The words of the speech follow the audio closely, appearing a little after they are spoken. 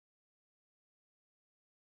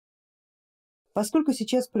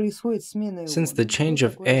Since the change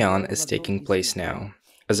of aeon is taking place now,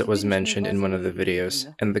 as it was mentioned in one of the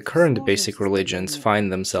videos, and the current basic religions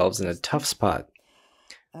find themselves in a tough spot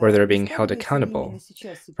where they're being held accountable,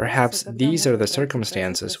 perhaps these are the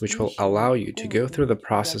circumstances which will allow you to go through the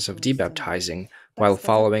process of debaptizing while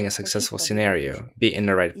following a successful scenario, be in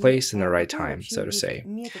the right place in the right time, so to say.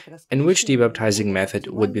 And which debaptizing method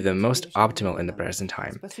would be the most optimal in the present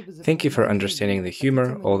time? Thank you for understanding the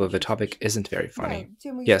humor, although the topic isn't very funny.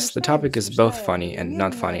 Yes, the topic is both funny and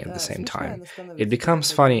not funny at the same time. It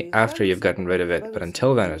becomes funny after you've gotten rid of it, but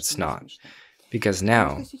until then it's not. Because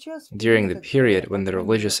now, during the period when the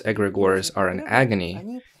religious egregores are in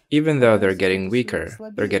agony, even though they're getting weaker,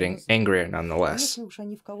 they're getting angrier nonetheless.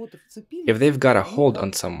 If they've got a hold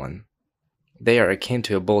on someone, they are akin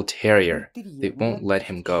to a bull terrier. They won't let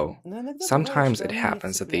him go. Sometimes it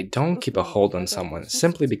happens that they don't keep a hold on someone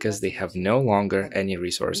simply because they have no longer any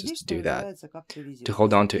resources to do that, to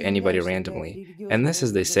hold on to anybody randomly. And this,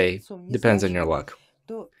 as they say, depends on your luck.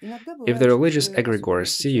 If the religious egregores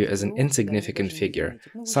see you as an insignificant figure,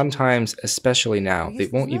 sometimes, especially now, they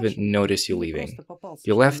won't even notice you leaving.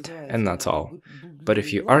 You left, and that's all. But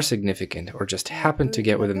if you are significant or just happen to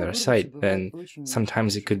get within their sight, then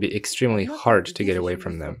sometimes it could be extremely hard to get away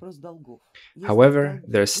from them. However,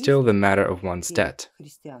 there's still the matter of one's debt.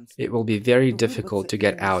 It will be very difficult to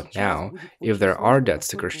get out now if there are debts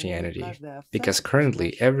to Christianity, because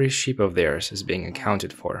currently every sheep of theirs is being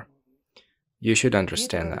accounted for. You should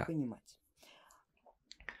understand that.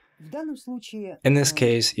 In this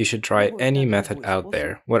case, you should try any method out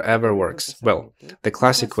there, whatever works. Well, the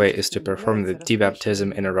classic way is to perform the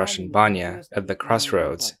debaptism in a Russian banya, at the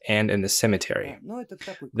crossroads, and in the cemetery.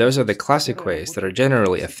 Those are the classic ways that are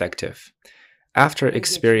generally effective. After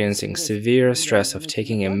experiencing severe stress of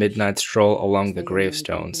taking a midnight stroll along the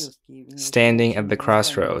gravestones, standing at the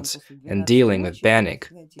crossroads, and dealing with Banik,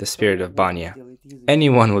 the spirit of banya,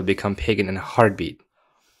 anyone would become pagan in a heartbeat.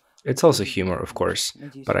 It's also humor, of course,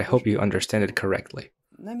 but I hope you understand it correctly.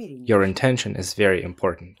 Your intention is very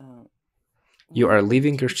important. You are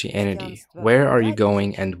leaving Christianity. Where are you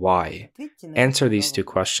going and why? Answer these two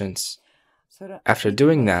questions. After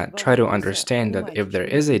doing that, try to understand that if there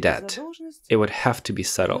is a debt, it would have to be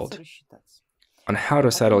settled. On how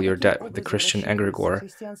to settle your debt with the Christian egregore,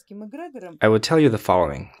 I would tell you the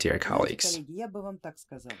following, dear colleagues.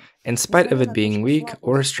 In spite of it being weak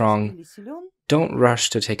or strong, don't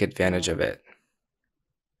rush to take advantage of it.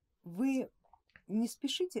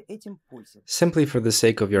 Simply for the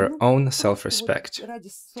sake of your own self-respect.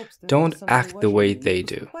 Don't act the way they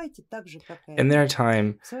do. In their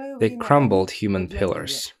time, they crumbled human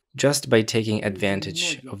pillars just by taking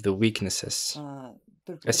advantage of the weaknesses.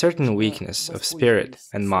 A certain weakness of spirit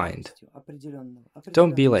and mind.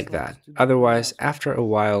 Don't be like that, otherwise, after a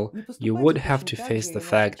while, you would have to face the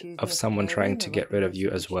fact of someone trying to get rid of you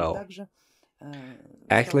as well.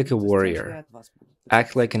 Act like a warrior.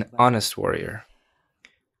 Act like an honest warrior.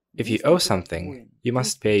 If you owe something, you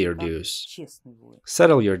must pay your dues.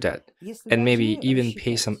 Settle your debt, and maybe even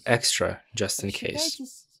pay some extra just in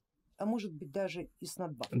case.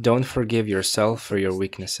 Don't forgive yourself for your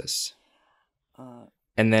weaknesses.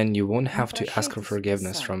 And then you won't have to ask for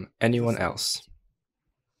forgiveness from anyone else.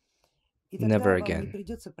 Never again.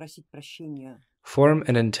 Form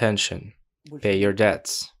an intention. Pay your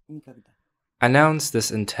debts. Announce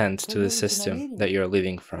this intent to the system that you're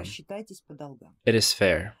leaving from. It is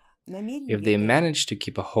fair. If they manage to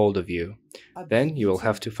keep a hold of you, then you will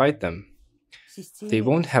have to fight them. They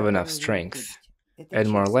won't have enough strength, and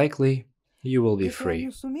more likely, you will be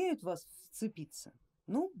free.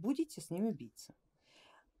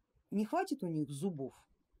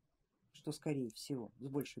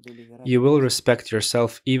 You will respect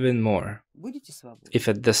yourself even more if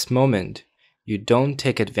at this moment you don't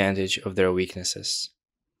take advantage of their weaknesses.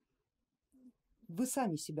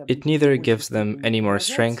 It neither gives them any more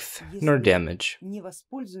strength nor damage.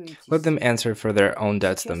 Let them answer for their own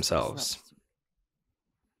debts themselves.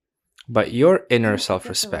 But your inner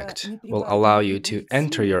self-respect will allow you to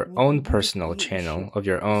enter your own personal channel of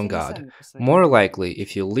your own God, more likely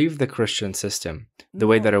if you leave the Christian system the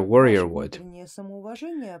way that a warrior would,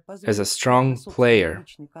 as a strong player,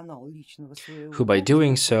 who by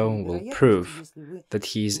doing so will prove that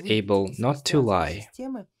he is able not to lie,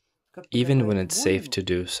 even when it's safe to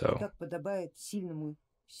do so.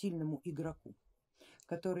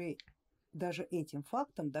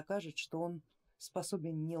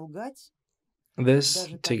 This,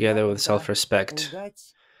 together with self-respect,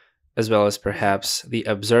 as well as perhaps the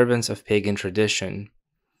observance of pagan tradition,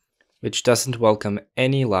 which doesn't welcome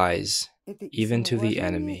any lies, even to the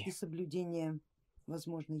enemy,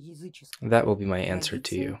 That will be my answer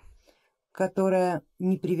to you. Которая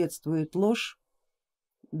не приветствует ложь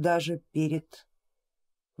даже перед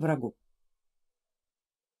врагом.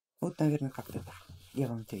 Вот, наверное, как-то так я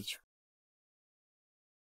вам отвечу.